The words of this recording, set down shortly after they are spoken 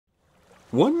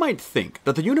One might think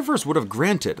that the universe would have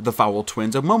granted the Fowl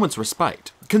twins a moment's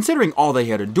respite, considering all they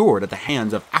had endured at the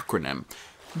hands of ACRONYM.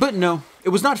 But no, it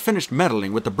was not finished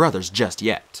meddling with the brothers just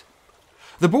yet.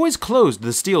 The boys closed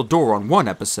the steel door on one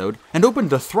episode and opened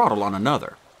the throttle on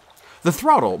another. The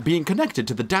throttle being connected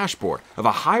to the dashboard of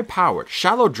a high-powered,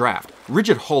 shallow-draft,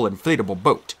 rigid-hull inflatable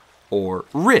boat, or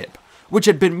RIB, which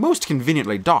had been most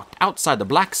conveniently docked outside the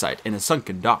black site in a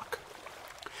sunken dock.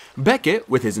 Beckett,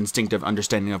 with his instinctive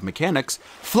understanding of mechanics,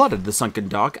 flooded the sunken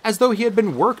dock as though he had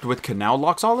been worked with canal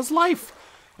locks all his life,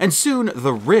 and soon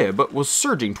the RIB was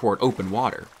surging toward open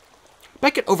water.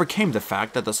 Beckett overcame the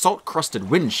fact that the salt-crusted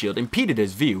windshield impeded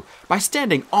his view by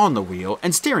standing on the wheel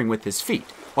and steering with his feet,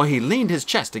 while he leaned his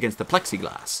chest against the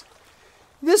plexiglass.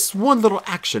 This one little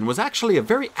action was actually a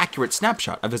very accurate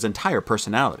snapshot of his entire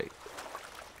personality.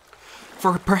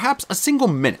 For perhaps a single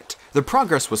minute, the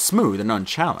progress was smooth and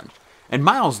unchallenged, and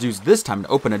Miles used this time to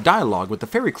open a dialogue with the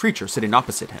fairy creature sitting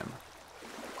opposite him.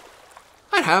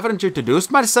 "I haven't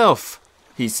introduced myself,"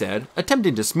 he said,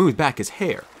 attempting to smooth back his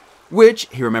hair, which,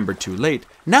 he remembered too late,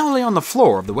 now lay on the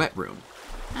floor of the wet room.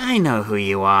 "I know who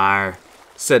you are,"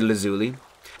 said Lazuli,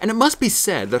 and it must be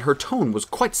said that her tone was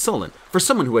quite sullen for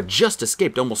someone who had just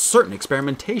escaped almost certain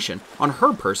experimentation on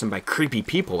her person by creepy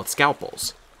people with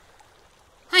scalpels.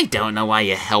 "I don't know why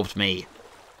you helped me."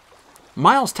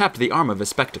 Miles tapped the arm of his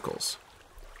spectacles.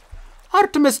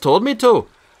 "Artemis told me to.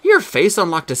 Your face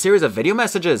unlocked a series of video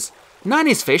messages.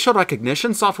 Nani's facial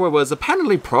recognition software was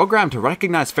apparently programmed to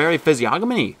recognize fairy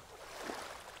physiognomy."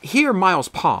 Here Miles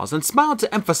paused and smiled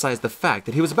to emphasize the fact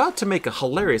that he was about to make a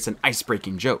hilarious and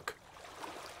ice-breaking joke.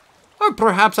 "Or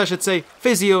perhaps I should say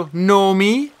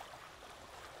physiognomy?"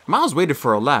 Miles waited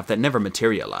for a laugh that never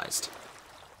materialized.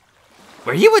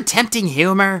 "Were you attempting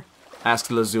humor?" asked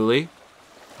Lazuli.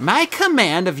 "My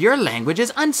command of your language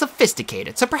is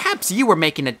unsophisticated, so perhaps you were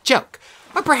making a joke,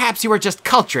 or perhaps you were just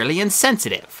culturally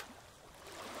insensitive."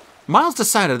 Miles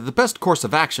decided that the best course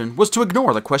of action was to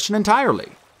ignore the question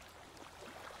entirely.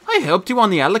 "I helped you on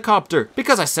the helicopter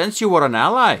because I sensed you were an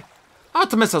ally.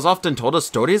 Artemis has often told us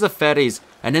stories of fairies,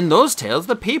 and in those tales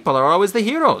the people are always the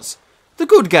heroes. The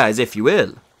good guys, if you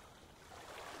will."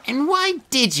 "And why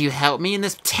did you help me in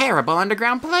this terrible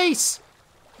underground place?"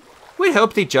 "We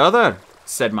helped each other,"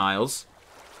 said Miles.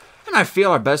 "And I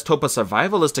feel our best hope of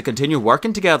survival is to continue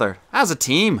working together, as a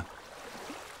team."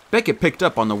 Beckett picked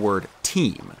up on the word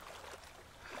team.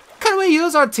 "Can we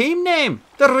use our team name,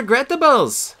 the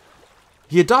Regrettables?"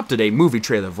 He adopted a movie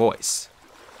trailer voice.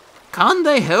 "Can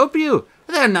they help you?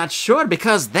 They're not sure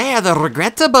because they're the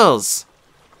Regrettables."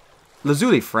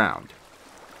 Lazuli frowned.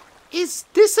 "Is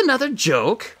this another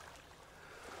joke?"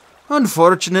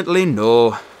 "Unfortunately,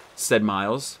 no," said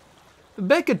Miles.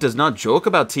 "Beckett does not joke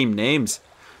about team names.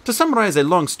 To summarize a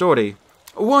long story,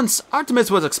 once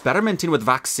Artemis was experimenting with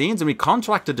vaccines and we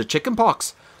contracted to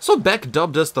chickenpox, so Beck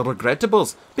dubbed us the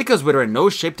Regrettables because we were in no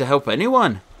shape to help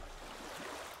anyone."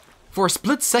 For a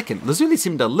split second, Lazuli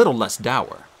seemed a little less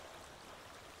dour.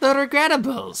 "The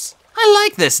Regrettables. I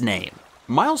like this name."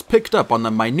 Miles picked up on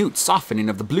the minute softening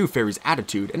of the Blue Fairy's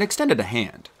attitude and extended a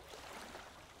hand.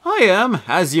 "I am,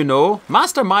 as you know,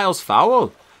 Master Miles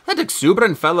Fowl. That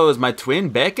exuberant fellow is my twin,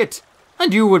 Beckett.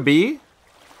 And you would be?"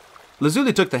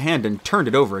 Lazuli took the hand and turned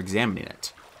it over, examining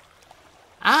it.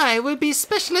 "I would be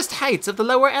Specialist Heights of the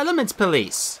Lower Elements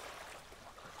Police."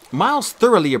 Miles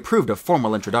thoroughly approved of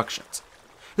formal introductions.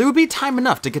 There would be time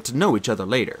enough to get to know each other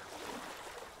later.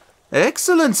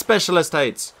 "Excellent, Specialist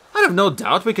Heights. I have no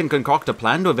doubt we can concoct a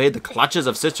plan to evade the clutches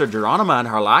of Sister Geronima and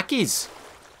her lackeys."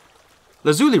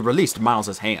 Lazuli released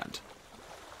Miles's hand.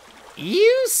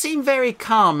 "You seem very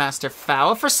calm, Master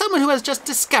Fowl, for someone who has just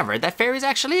discovered that fairies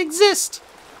actually exist."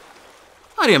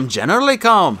 "I am generally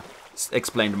calm,"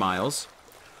 explained Miles.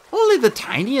 "Only the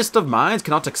tiniest of minds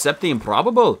cannot accept the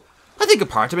improbable. I think a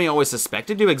part of me always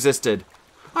suspected you existed.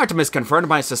 Artemis confirmed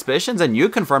my suspicions, and you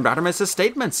confirmed Artemis's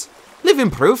statements. Living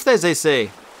proof, as they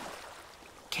say."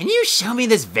 "Can you show me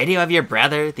this video of your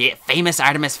brother, the famous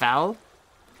Artemis Fowl?"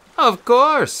 "Of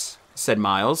course," said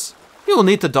Miles. "You will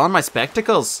need to don my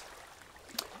spectacles."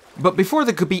 But before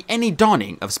there could be any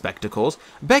donning of spectacles,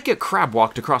 Beckett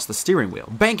crab-walked across the steering wheel,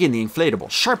 banking the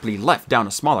inflatable sharply left down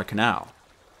a smaller canal.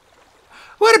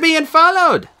 "We're being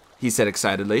followed," he said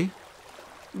excitedly.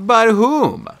 "By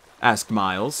whom?" asked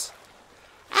Miles.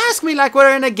 "Ask me like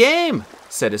we're in a game,"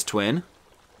 said his twin.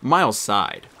 Miles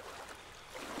sighed.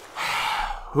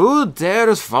 "Who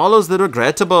dares follows the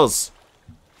Regrettables?"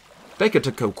 Beckett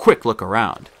took a quick look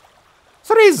around.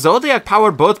 "3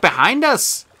 Zodiac-powered boats behind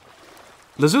us."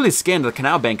 Lazuli scanned the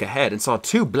canal bank ahead and saw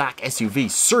 2 black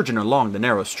SUVs surging along the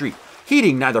narrow street,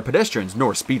 heeding neither pedestrians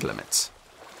nor speed limits.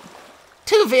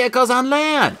 2 vehicles on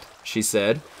land," she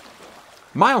said.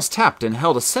 Miles tapped and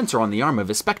held a sensor on the arm of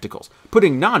his spectacles,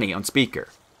 putting Nani on speaker.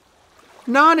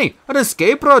 Nani, an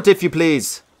escape route, if you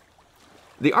please.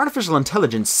 The artificial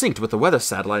intelligence synced with the weather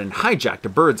satellite and hijacked a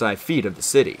bird's-eye feed of the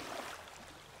city.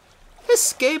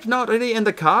 Escape not really in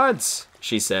the cards,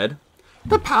 she said.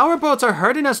 The power boats are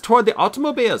herding us toward the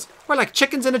automobiles. We're like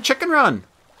chickens in a chicken run.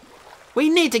 We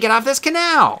need to get off this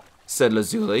canal, said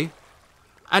Lazuli.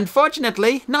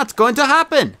 Unfortunately, not going to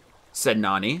happen, said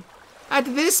Nani. At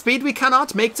this speed, we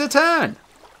cannot make the turn.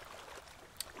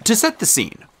 To set the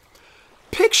scene,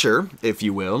 picture, if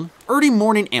you will, early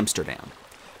morning Amsterdam.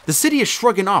 The city is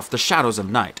shrugging off the shadows of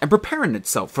night and preparing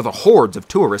itself for the hordes of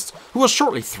tourists who will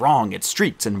shortly throng its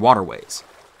streets and waterways.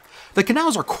 The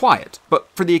canals are quiet, but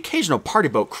for the occasional party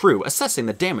boat crew assessing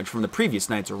the damage from the previous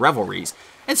night's revelries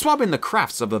and swabbing the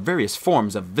crafts of the various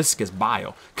forms of viscous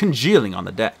bile congealing on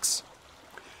the decks.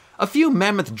 A few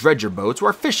mammoth dredger boats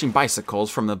were fishing bicycles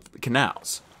from the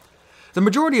canals. The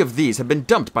majority of these had been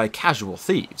dumped by casual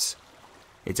thieves.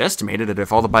 It's estimated that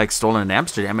if all the bikes stolen in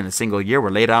Amsterdam in a single year were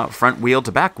laid out front wheel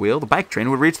to back wheel, the bike train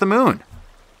would reach the moon.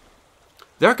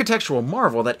 The architectural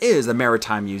marvel that is the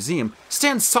Maritime Museum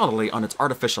stands solidly on its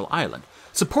artificial island,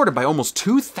 supported by almost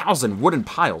 2,000 wooden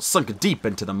piles sunk deep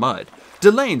into the mud,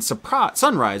 delaying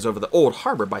sunrise over the old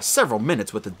harbor by several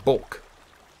minutes with its bulk.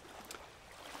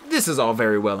 This is all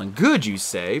very well and good, you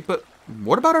say, but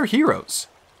what about our heroes?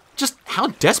 Just how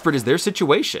desperate is their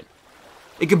situation?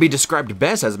 It can be described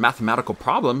best as a mathematical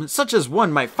problem, such as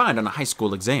one might find on a high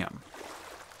school exam.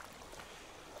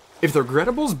 If the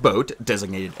Regrettable's boat,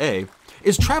 designated A,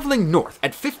 is traveling north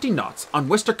at 50 knots on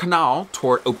Western Canal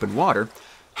toward open water,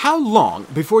 how long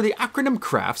before the ACRONYM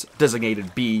crafts,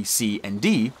 designated B, C, and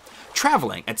D,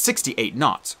 traveling at 68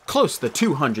 knots, close to the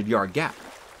 200-yard gap?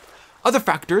 Other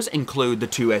factors include the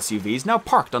two SUVs now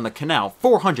parked on the canal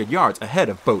 400 yards ahead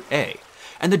of Boat A,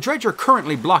 and the dredger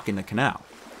currently blocking the canal.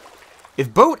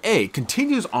 If Boat A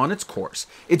continues on its course,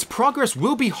 its progress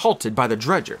will be halted by the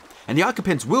dredger, and the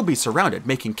occupants will be surrounded,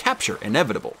 making capture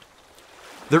inevitable.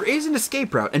 There is an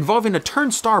escape route involving a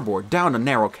turn starboard down a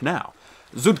narrow canal,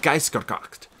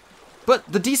 Zuidgeiskergracht, but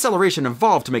the deceleration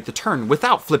involved to make the turn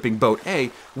without flipping Boat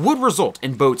A would result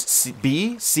in boats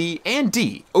B, C, and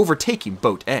D overtaking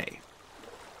Boat A.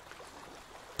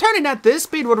 Turning at this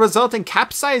speed would result in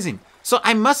capsizing, so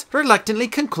I must reluctantly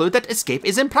conclude that escape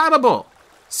is improbable,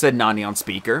 said Nani on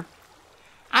speaker.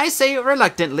 I say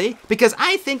reluctantly because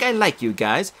I think I like you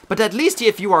guys, but at least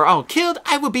if you are all killed,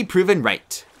 I will be proven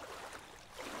right.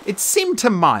 It seemed to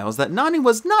Miles that Nani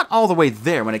was not all the way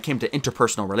there when it came to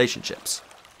interpersonal relationships.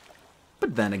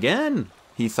 But then again,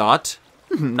 he thought,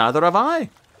 neither have I.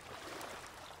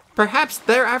 Perhaps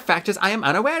there are factors I am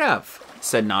unaware of,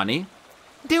 said Nani.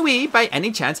 Do we, by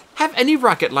any chance, have any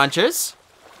rocket launchers?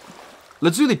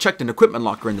 Lazuli checked an equipment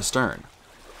locker in the stern.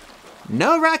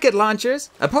 No rocket launchers,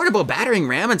 a portable battering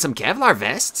ram, and some Kevlar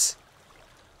vests.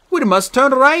 We must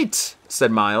turn right,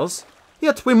 said Miles.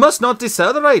 Yet we must not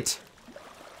decelerate.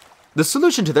 The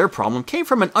solution to their problem came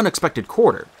from an unexpected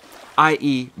quarter,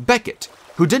 i.e. Beckett,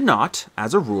 who did not,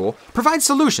 as a rule, provide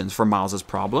solutions for Miles's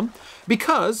problem,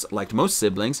 because, like most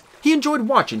siblings, he enjoyed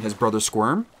watching his brother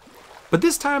squirm. But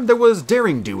this time there was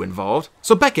daring do involved,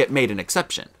 so Beckett made an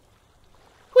exception.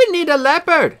 We need a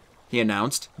leopard, he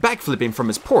announced, backflipping from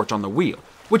his porch on the wheel,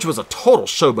 which was a total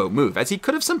showboat move as he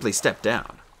could have simply stepped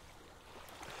down.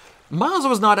 Miles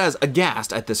was not as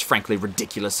aghast at this frankly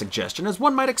ridiculous suggestion as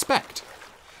one might expect.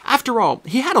 After all,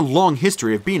 he had a long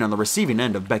history of being on the receiving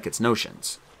end of Beckett's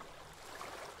notions.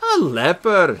 A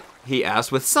leopard, he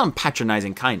asked with some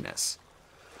patronizing kindness.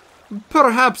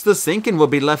 Perhaps the sinking will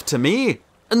be left to me.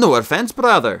 No offense,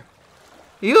 brother.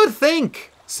 You'd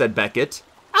think, said Beckett.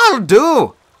 I'll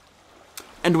do.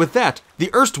 And with that,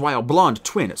 the erstwhile blonde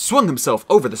twin swung himself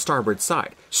over the starboard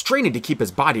side, straining to keep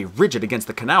his body rigid against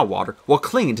the canal water while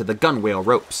clinging to the gunwale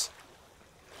ropes.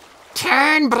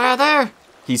 Turn, brother,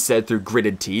 he said through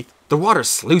gritted teeth, the water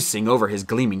sluicing over his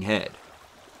gleaming head.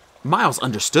 Miles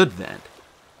understood then.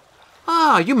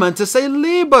 Ah, you meant to say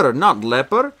lieber, not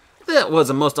leper. That was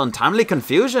a most untimely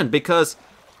confusion because...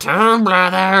 Turn,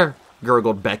 brother,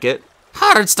 gurgled Beckett.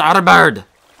 Hard starboard.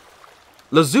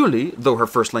 Lazuli, though her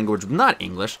first language was not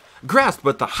English, grasped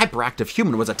what the hyperactive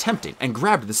human was attempting and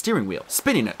grabbed the steering wheel,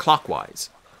 spinning it clockwise.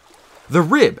 The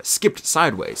rib skipped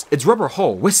sideways, its rubber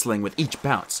hull whistling with each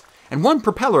bounce, and one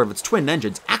propeller of its twin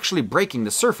engines actually breaking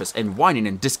the surface and whining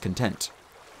in discontent.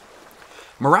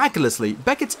 Miraculously,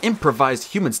 Beckett's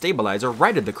improvised human stabilizer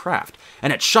righted the craft,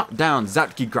 and it shot down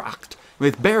Zuidgeiskergracht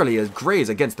with barely a graze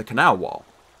against the canal wall,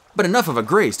 but enough of a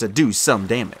graze to do some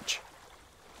damage.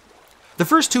 The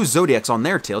first two Zodiacs on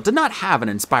their tail did not have an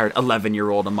inspired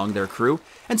 11-year-old among their crew,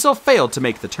 and so failed to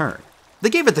make the turn. They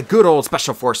gave it the good old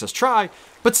Special Forces try,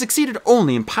 but succeeded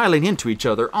only in piling into each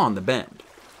other on the bend.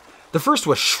 The first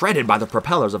was shredded by the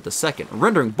propellers of the second,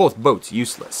 rendering both boats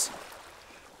useless.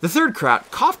 The third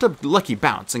craft coughed a lucky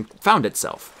bounce and found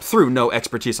itself, through no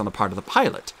expertise on the part of the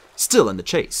pilot, still in the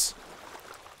chase.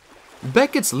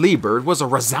 Beckett's leebird was a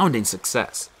resounding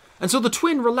success, and so the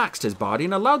twin relaxed his body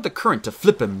and allowed the current to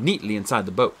flip him neatly inside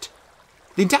the boat.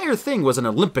 The entire thing was an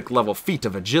Olympic-level feat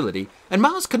of agility, and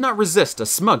Miles could not resist a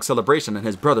smug celebration on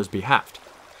his brother's behalf,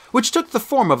 which took the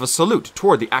form of a salute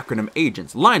toward the ACRONYM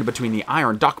agents lined between the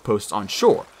iron dock posts on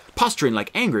shore, posturing like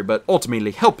angry but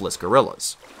ultimately helpless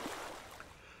gorillas.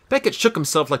 Beckett shook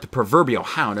himself like the proverbial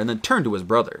hound and then turned to his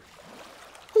brother.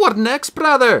 "What next,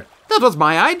 brother? That was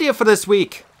my idea for this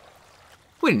week."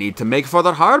 "We need to make for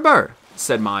the harbor,"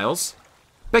 said Miles.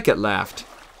 Beckett laughed.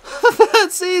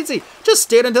 "That's easy. Just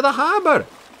steer into the harbor."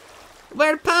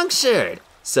 "We're punctured,"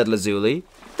 said Lazuli.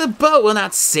 "The boat will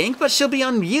not sink, but she'll be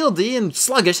unwieldy and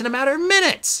sluggish in a matter of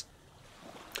minutes."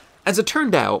 As it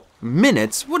turned out,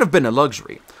 minutes would have been a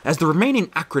luxury, as the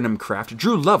remaining ACRONYM craft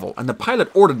drew level and the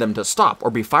pilot ordered them to stop or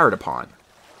be fired upon.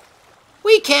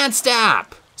 "We can't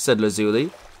stop," said Lazuli.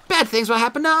 "Bad things will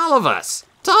happen to all of us,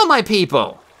 to all my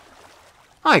people."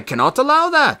 "I cannot allow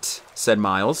that," said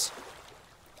Miles.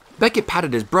 Beckett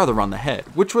patted his brother on the head,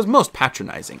 which was most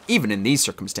patronizing, even in these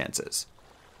circumstances.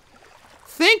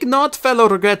 "Think not, fellow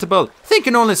regrettable.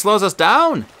 Thinking only slows us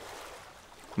down."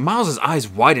 Miles's eyes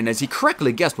widened as he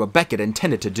correctly guessed what Beckett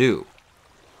intended to do.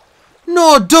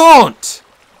 "No, don't!"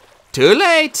 "Too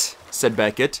late," said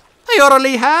Beckett. "I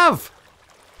already have."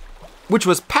 Which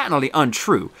was patently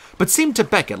untrue, but seemed to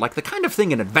Beckett like the kind of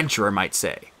thing an adventurer might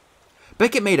say.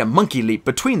 Beckett made a monkey leap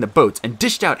between the boats and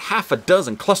dished out half a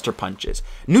dozen cluster punches,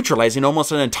 neutralizing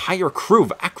almost an entire crew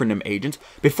of ACRONYM agents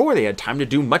before they had time to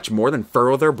do much more than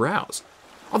furrow their brows.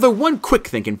 Although one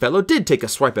quick-thinking fellow did take a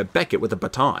swipe at Beckett with a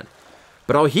baton.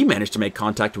 But all he managed to make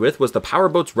contact with was the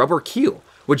powerboat's rubber keel,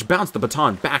 which bounced the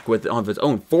baton back on his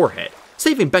own forehead,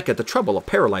 saving Beckett the trouble of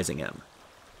paralyzing him.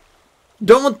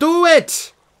 "Don't do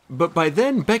it!" But by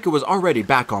then, Beckett was already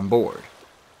back on board.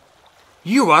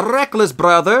 "You are reckless,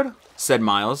 brother," said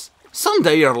Miles.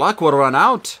 "Someday your luck will run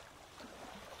out."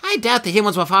 "I doubt the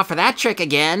humans will fall for that trick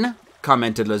again,"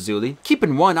 commented Lazuli,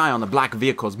 keeping one eye on the black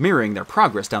vehicles mirroring their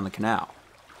progress down the canal.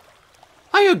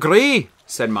 "I agree,"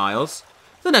 said Miles.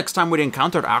 "The next time we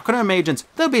encounter ACRONYM agents,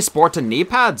 they'll be sporting knee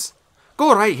pads.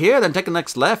 Go right here, then take the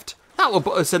next left. That will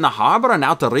put us in the harbor and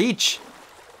out of reach."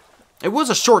 It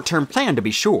was a short-term plan, to be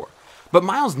sure, but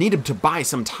Miles needed to buy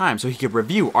some time so he could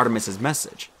review Artemis's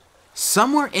message.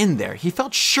 Somewhere in there, he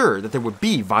felt sure that there would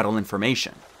be vital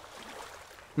information.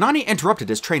 Nani interrupted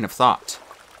his train of thought.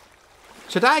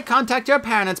 "Should I contact your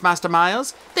parents, Master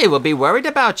Miles? They will be worried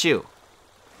about you."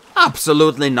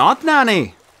 "Absolutely not,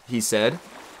 Nani," he said.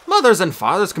 "Mother's and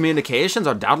father's communications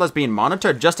are doubtless being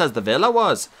monitored just as the villa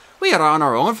was. We are on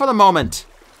our own for the moment."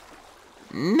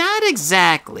 "Not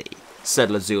exactly," said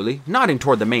Lazuli, nodding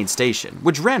toward the main station,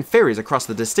 which ran ferries across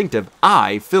the distinctive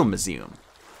Eye Film Museum.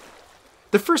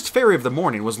 The first ferry of the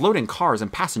morning was loading cars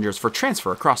and passengers for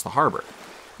transfer across the harbor,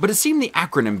 but it seemed the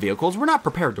ACRONYM vehicles were not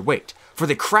prepared to wait, for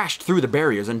they crashed through the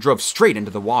barriers and drove straight into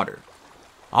the water.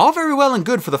 All very well and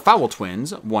good for the Fowl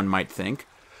twins, one might think,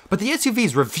 but the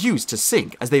SUVs refused to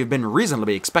sink as they had been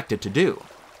reasonably expected to do.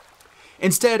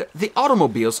 Instead, the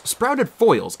automobiles sprouted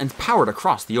foils and powered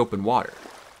across the open water.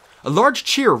 A large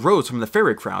cheer rose from the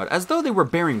ferry crowd as though they were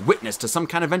bearing witness to some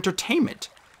kind of entertainment,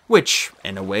 which,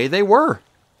 in a way, they were.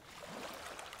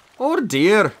 "Oh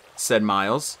dear," said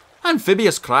Miles.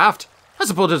 "Amphibious craft. I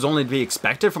suppose it's only to be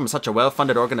expected from such a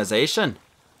well-funded organization."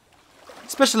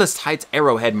 Specialist Height's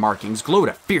arrowhead markings glowed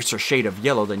a fiercer shade of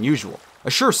yellow than usual,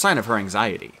 a sure sign of her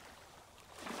anxiety.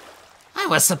 "I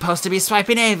was supposed to be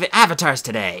swiping avatars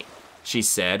today," she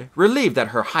said, relieved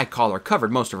that her high collar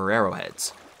covered most of her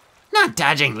arrowheads. "Not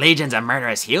dodging legions of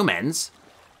murderous humans."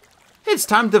 "It's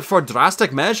time for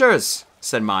drastic measures,"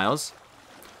 said Miles.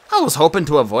 "I was hoping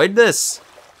to avoid this."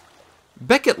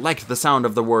 Beckett liked the sound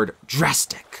of the word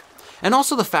drastic, and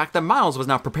also the fact that Miles was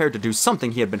now prepared to do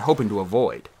something he had been hoping to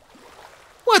avoid.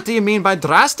 "What do you mean by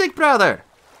drastic, brother?"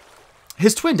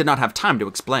 His twin did not have time to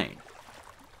explain.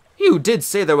 "You did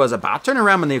say there was a battering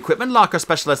around in the equipment locker,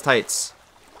 Specialist Heights."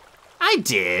 "I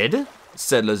did,"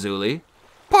 said Lazuli.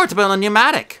 "Portable and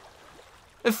pneumatic."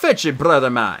 "Fetch it, brother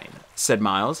mine," said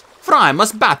Miles, "for I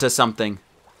must batter something."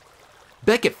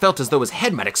 Beckett felt as though his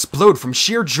head might explode from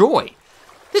sheer joy.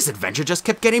 This adventure just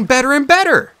kept getting better and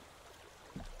better.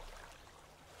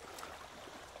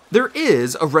 There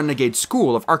is a renegade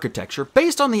school of architecture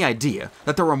based on the idea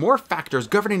that there are more factors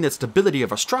governing the stability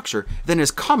of a structure than is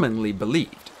commonly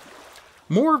believed.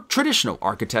 More traditional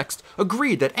architects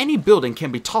agree that any building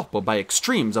can be toppled by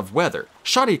extremes of weather,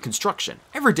 shoddy construction,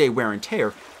 everyday wear and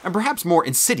tear, and perhaps more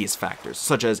insidious factors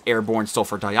such as airborne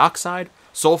sulfur dioxide,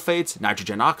 sulfates,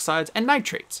 nitrogen oxides, and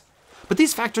nitrates. But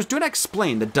these factors do not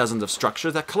explain the dozens of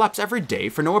structures that collapse every day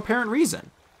for no apparent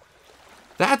reason.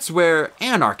 That's where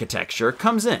anarchitecture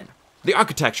comes in, the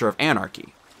architecture of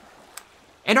anarchy.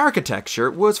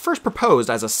 Anarchitecture was first proposed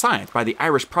as a science by the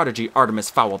Irish prodigy Artemis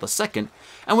Fowl II,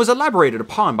 and was elaborated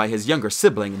upon by his younger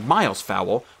sibling, Miles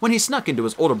Fowl, when he snuck into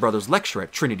his older brother's lecture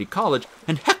at Trinity College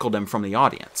and heckled him from the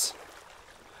audience.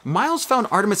 Miles found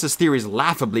Artemis's theories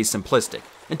laughably simplistic,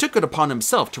 and took it upon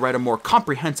himself to write a more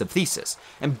comprehensive thesis,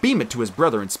 and beam it to his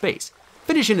brother in space,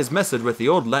 finishing his message with the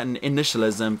old Latin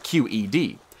initialism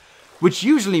QED, which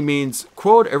usually means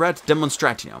quod erat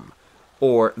demonstratium,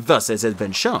 or thus as has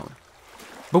been shown,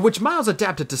 but which Miles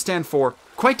adapted to stand for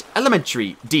quite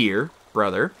elementary, dear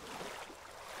brother.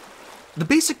 The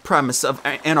basic premise of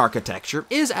anarchitecture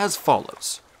is as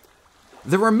follows.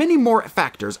 There are many more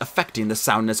factors affecting the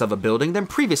soundness of a building than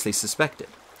previously suspected.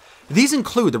 These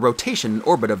include the rotation and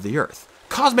orbit of the Earth,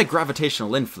 cosmic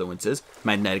gravitational influences,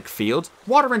 magnetic fields,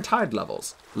 water and tide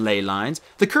levels, ley lines,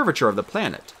 the curvature of the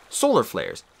planet, solar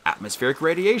flares, atmospheric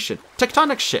radiation,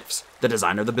 tectonic shifts, the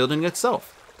design of the building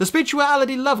itself, the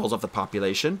spirituality levels of the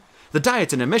population, the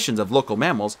diets and emissions of local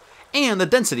mammals, and the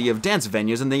density of dance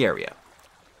venues in the area.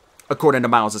 According to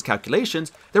Miles's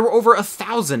calculations, there were over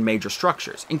 1,000 major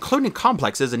structures, including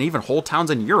complexes and even whole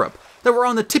towns in Europe, that were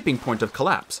on the tipping point of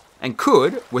collapse, and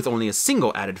could, with only a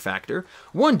single added factor,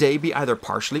 one day be either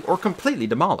partially or completely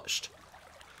demolished.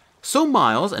 So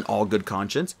Miles, in all good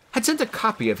conscience, had sent a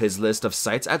copy of his list of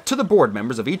sites to the board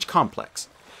members of each complex,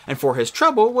 and for his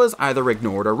trouble was either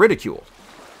ignored or ridiculed.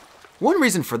 One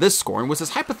reason for this scorn was his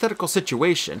hypothetical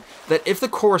situation that if the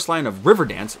chorus line of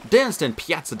Riverdance danced in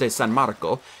Piazza di San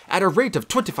Marco at a rate of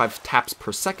 25 taps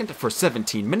per second for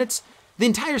 17 minutes, the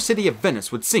entire city of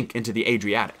Venice would sink into the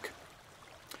Adriatic.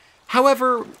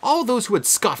 However, all those who had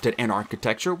scoffed at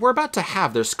anarchitecture were about to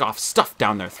have their scoff stuffed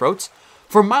down their throats,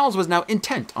 for Miles was now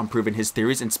intent on proving his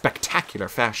theories in spectacular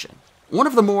fashion. One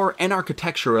of the more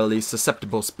anarchitecturally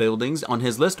susceptible buildings on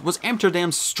his list was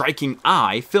Amsterdam's striking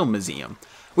Eye Film Museum,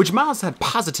 which Miles had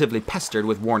positively pestered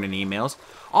with warning emails,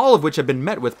 all of which had been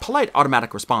met with polite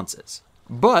automatic responses.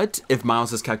 But, if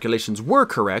Miles's calculations were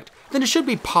correct, then it should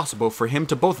be possible for him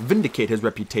to both vindicate his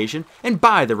reputation and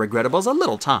buy the Regrettables a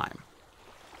little time.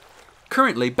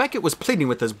 Currently, Beckett was pleading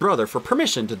with his brother for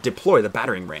permission to deploy the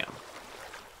battering ram.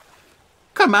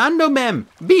 "Commando, mem!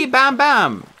 Be bam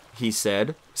bam!" he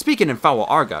said, speaking in foul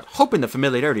argot, hoping the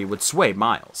familiarity would sway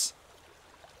Miles.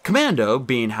 Commando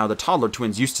being how the toddler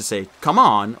twins used to say, "come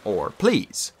on," or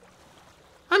 "please."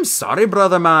 "I'm sorry,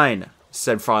 brother mine,"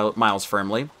 said Miles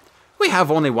firmly. "We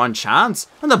have only one chance,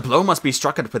 and the blow must be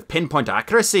struck at with pinpoint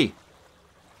accuracy."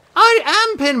 "I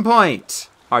am pinpoint,"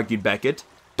 argued Beckett.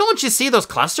 "Don't you see those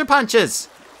cluster punches?"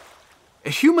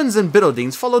 "Humans and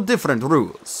buildings follow different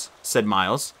rules," said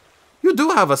Miles. "You do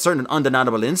have a certain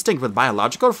undeniable instinct with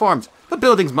biological forms, but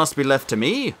buildings must be left to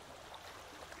me."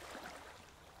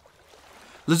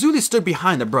 Lazuli stood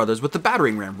behind the brothers with the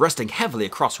battering ram resting heavily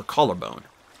across her collarbone.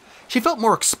 She felt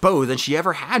more exposed than she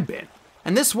ever had been,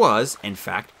 and this was, in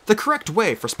fact, the correct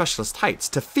way for Specialist Heights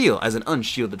to feel as an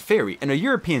unshielded fairy in a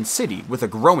European city with a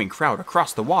growing crowd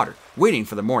across the water waiting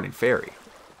for the morning ferry.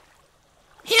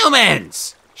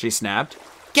 "Humans!" she snapped.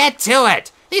 "Get to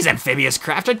it! These amphibious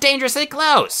craft are dangerously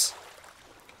close!"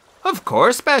 "Of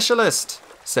course, Specialist,"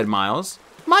 said Miles.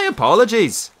 "My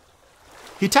apologies."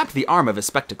 He tapped the arm of his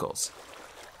spectacles.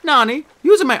 "Nani,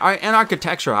 using my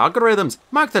anarchitectural algorithms,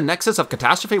 mark the nexus of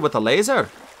catastrophe with a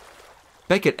laser."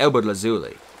 Beckett elbowed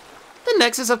Lazuli. "The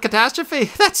nexus of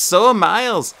catastrophe? That's so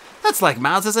Miles. That's like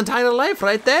Miles' entire life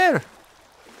right there."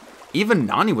 Even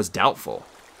Nani was doubtful.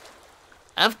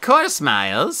 "Of course,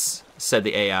 Miles," said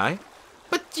the AI.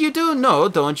 "But you do know,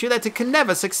 don't you, that it can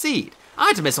never succeed.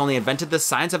 Artemis only invented the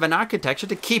science of an architecture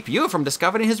to keep you from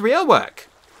discovering his real work."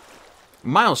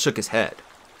 Miles shook his head.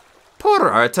 "Poor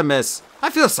Artemis. I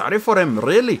feel sorry for him,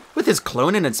 really, with his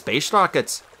cloning and space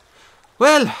rockets.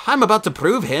 Well, I'm about to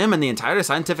prove him and the entire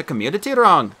scientific community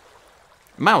wrong."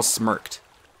 Miles smirked.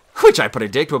 "Which I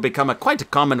predict will become quite a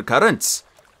common occurrence."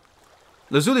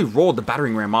 Lazuli rolled the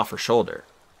battering ram off her shoulder.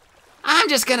 "I'm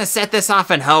just gonna set this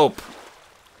off and hope."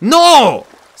 "No!"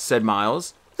 said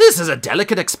Miles. "This is a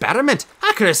delicate experiment.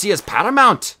 Accuracy is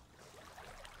paramount."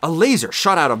 A laser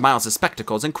shot out of Miles'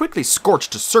 spectacles and quickly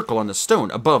scorched a circle on the stone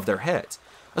above their heads,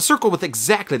 a circle with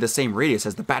exactly the same radius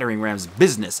as the battering ram's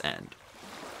business end.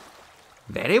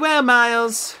 Very well,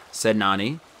 Miles, said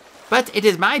Nani. But it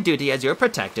is my duty as your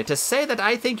protector to say that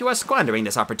I think you are squandering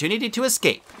this opportunity to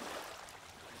escape.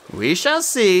 We shall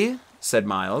see, said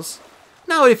Miles.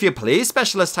 Now, if you please,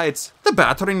 Specialist Heights, the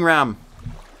battering ram.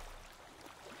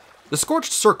 The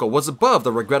scorched circle was above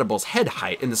the Regrettable's head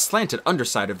height in the slanted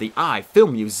underside of the Eye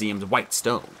Film Museum's white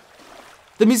stone.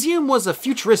 The museum was a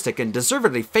futuristic and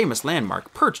deservedly famous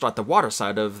landmark perched at the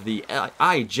waterside of the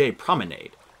IJ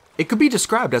Promenade. It could be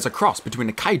described as a cross between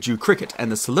a kaiju cricket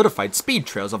and the solidified speed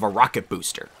trails of a rocket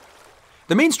booster.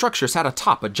 The main structure sat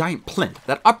atop a giant plinth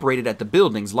that operated at the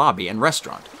building's lobby and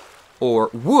restaurant, or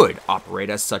would operate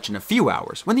as such in a few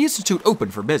hours when the Institute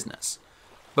opened for business.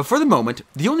 But for the moment,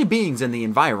 the only beings in the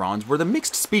environs were the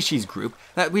mixed species group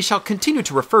that we shall continue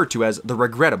to refer to as the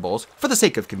Regrettables for the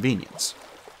sake of convenience.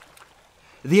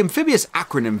 The amphibious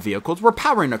ACRONYM vehicles were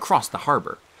powering across the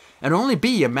harbor, and it would only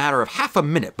be a matter of half a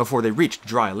minute before they reached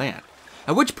dry land,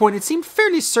 at which point it seemed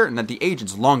fairly certain that the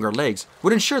agent's longer legs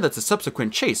would ensure that the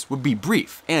subsequent chase would be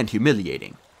brief and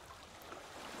humiliating.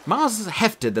 Miles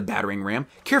hefted the battering ram,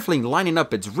 carefully lining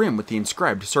up its rim with the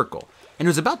inscribed circle, and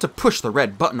was about to push the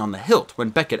red button on the hilt when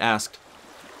Beckett asked,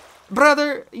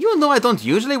 "Brother, you know I don't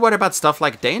usually worry about stuff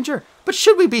like danger, but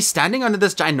should we be standing under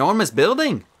this ginormous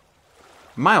building?"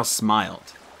 Miles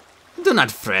smiled. "Do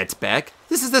not fret, Beck.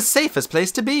 This is the safest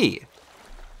place to be."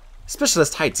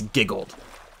 Specialist Heights giggled.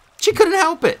 She couldn't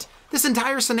help it. This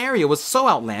entire scenario was so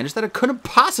outlandish that it couldn't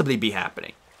possibly be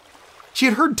happening. She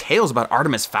had heard tales about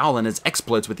Artemis Fowl and his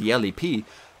exploits with the LEP,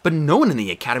 but no one in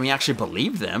the Academy actually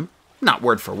believed them, not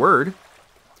word for word.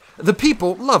 The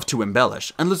people loved to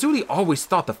embellish, and Lazuli always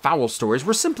thought the Fowl stories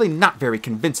were simply not very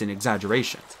convincing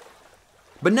exaggerations.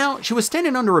 But now she was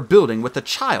standing under a building with a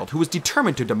child who was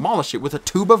determined to demolish it with a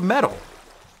tube of metal.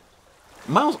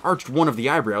 Miles arched one of the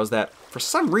eyebrows that, for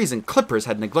some reason, Clippers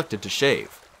had neglected to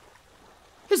shave.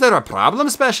 "Is there a problem,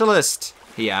 Specialist?"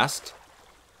 he asked.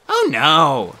 "Oh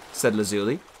no," said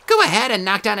Lazuli. "Go ahead and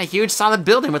knock down a huge solid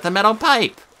building with a metal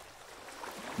pipe."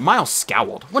 Miles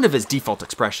scowled, one of his default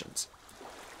expressions.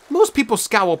 Most people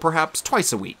scowl perhaps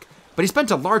twice a week, but he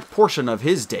spent a large portion of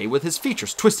his day with his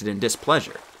features twisted in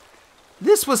displeasure.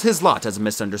 This was his lot as a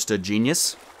misunderstood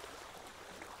genius.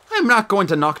 "I'm not going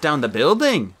to knock down the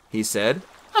building," he said.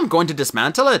 "I'm going to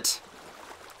dismantle it."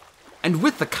 And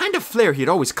with the kind of flair he had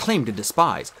always claimed to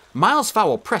despise, Miles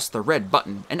Fowl pressed the red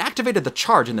button and activated the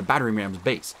charge in the battering ram's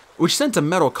base, which sent a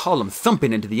metal column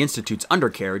thumping into the Institute's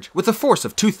undercarriage with a force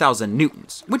of 2,000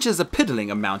 newtons, which is a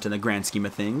piddling amount in the grand scheme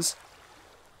of things.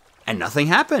 And nothing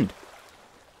happened.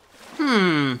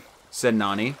 Said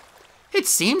Nani. "It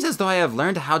seems as though I have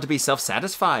learned how to be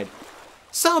self-satisfied.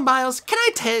 So, Miles, can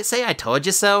I say I told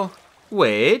you so?"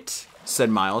 "Wait,"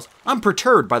 said Miles,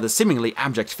 unperturbed by the seemingly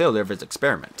abject failure of his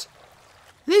experiment.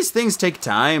 "These things take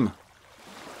time."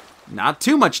 Not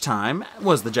too much time,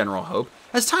 was the general hope,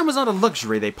 as time was not a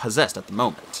luxury they possessed at the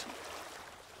moment.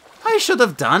 "I should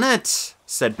have done it,"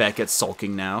 said Beckett,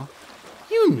 sulking now.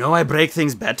 "You know I break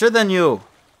things better than you."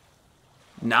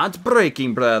 "Not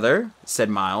breaking, brother," said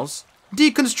Miles.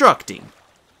 "Deconstructing."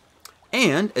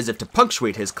 And, as if to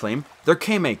punctuate his claim, there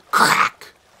came a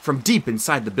crack from deep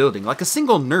inside the building like a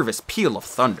single nervous peal of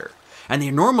thunder, and the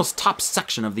enormous top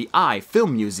section of the Eye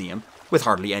Film Museum, with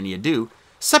hardly any ado,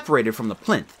 separated from the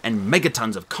plinth, and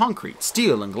megatons of concrete,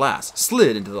 steel, and glass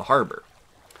slid into the harbor.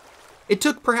 It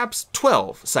took perhaps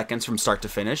 12 seconds from start to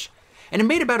finish, and it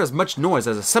made about as much noise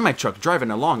as a semi-truck driving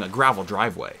along a gravel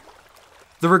driveway.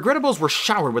 The Regrettables were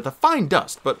showered with a fine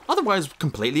dust, but otherwise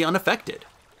completely unaffected.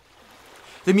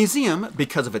 The museum,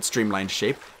 because of its streamlined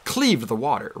shape, cleaved the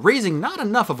water, raising not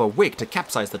enough of a wake to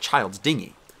capsize the child's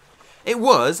dinghy. It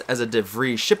was, as a De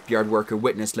Vries shipyard worker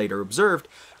witness later observed,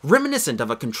 reminiscent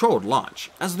of a controlled launch,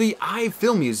 as the Eye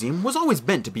Film Museum was always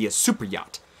meant to be a super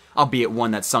yacht, albeit one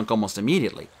that sunk almost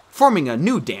immediately, forming a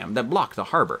new dam that blocked the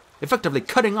harbor, effectively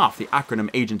cutting off the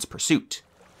ACRONYM agent's pursuit.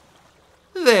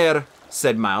 "There,"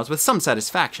 said Miles with some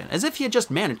satisfaction, as if he had just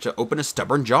managed to open a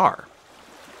stubborn jar.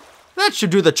 "That should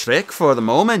do the trick for the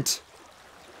moment."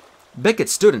 Beckett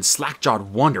stood in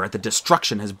slack-jawed wonder at the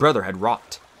destruction his brother had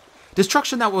wrought.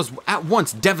 Destruction that was at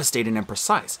once devastating and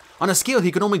precise, on a scale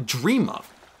he could only dream of,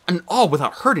 and all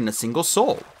without hurting a single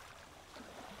soul.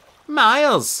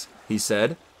 "Miles," he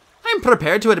said, "I'm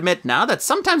prepared to admit now that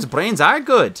sometimes brains are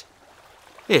good."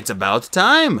 "It's about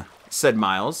time," said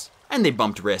Miles, and they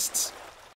bumped wrists.